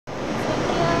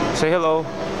Say hello.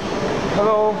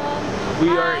 Hello. We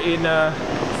are in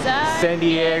San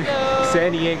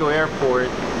Diego Airport.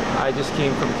 I just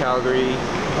came from Calgary,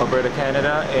 Alberta,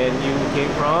 Canada, and you came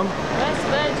from? West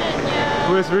Virginia.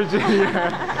 West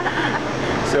Virginia.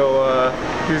 So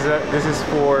this is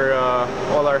for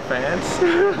all our fans.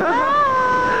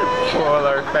 For all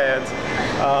our fans.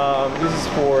 This is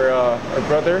for our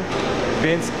brother,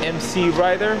 Vince MC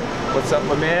Ryder. What's up,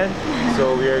 my man?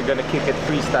 So we are gonna kick it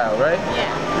freestyle, right?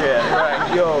 Yeah. Yeah,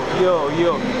 right. Yo.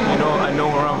 You know, I know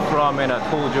where I'm from, and I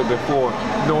told you before.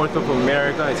 North of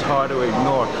America, it's hard to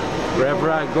ignore. Wherever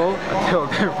I go, I tell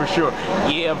them for sure.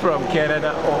 Yeah, from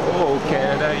Canada. Oh,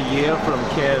 Canada. Yeah, from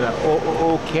Canada.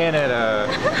 Oh, Canada.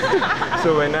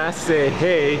 So when I say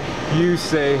hey, you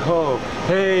say ho.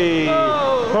 Hey,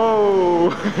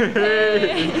 ho.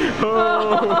 Hey,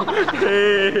 ho.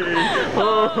 Hey,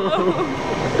 ho.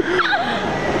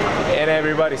 And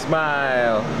everybody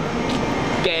smile.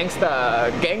 Gangsta,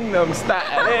 Gangnam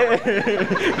Style.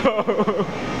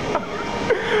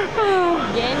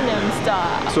 Gangnam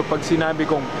Style. So pag sinabi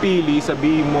kong pili,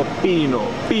 sabihin mo Pino.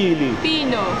 Pili.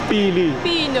 Pino. Pili.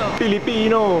 Pino.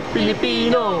 Pilipino.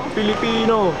 Pilipino.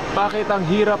 Pilipino. Bakit ang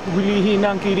hirap hulihin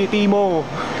ng kiliti mo?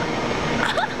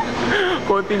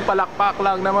 Konting palakpak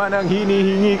lang naman ang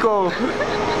hinihingi ko.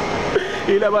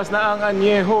 Ilabas na ang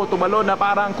anyeho, tumalon na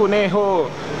parang kuneho.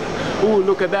 Ooh,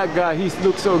 look at that guy, he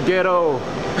looks so ghetto.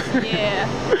 Yeah.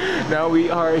 Now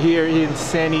we are here in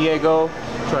San Diego,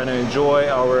 trying to enjoy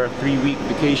our 3-week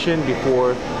vacation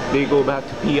before they go back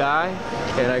to PI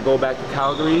and I go back to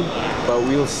Calgary. But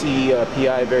we'll see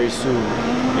PI very soon.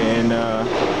 And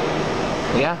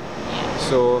yeah,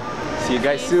 so see you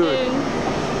guys soon. Soon.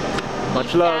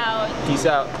 Much love. Out. Peace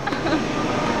out.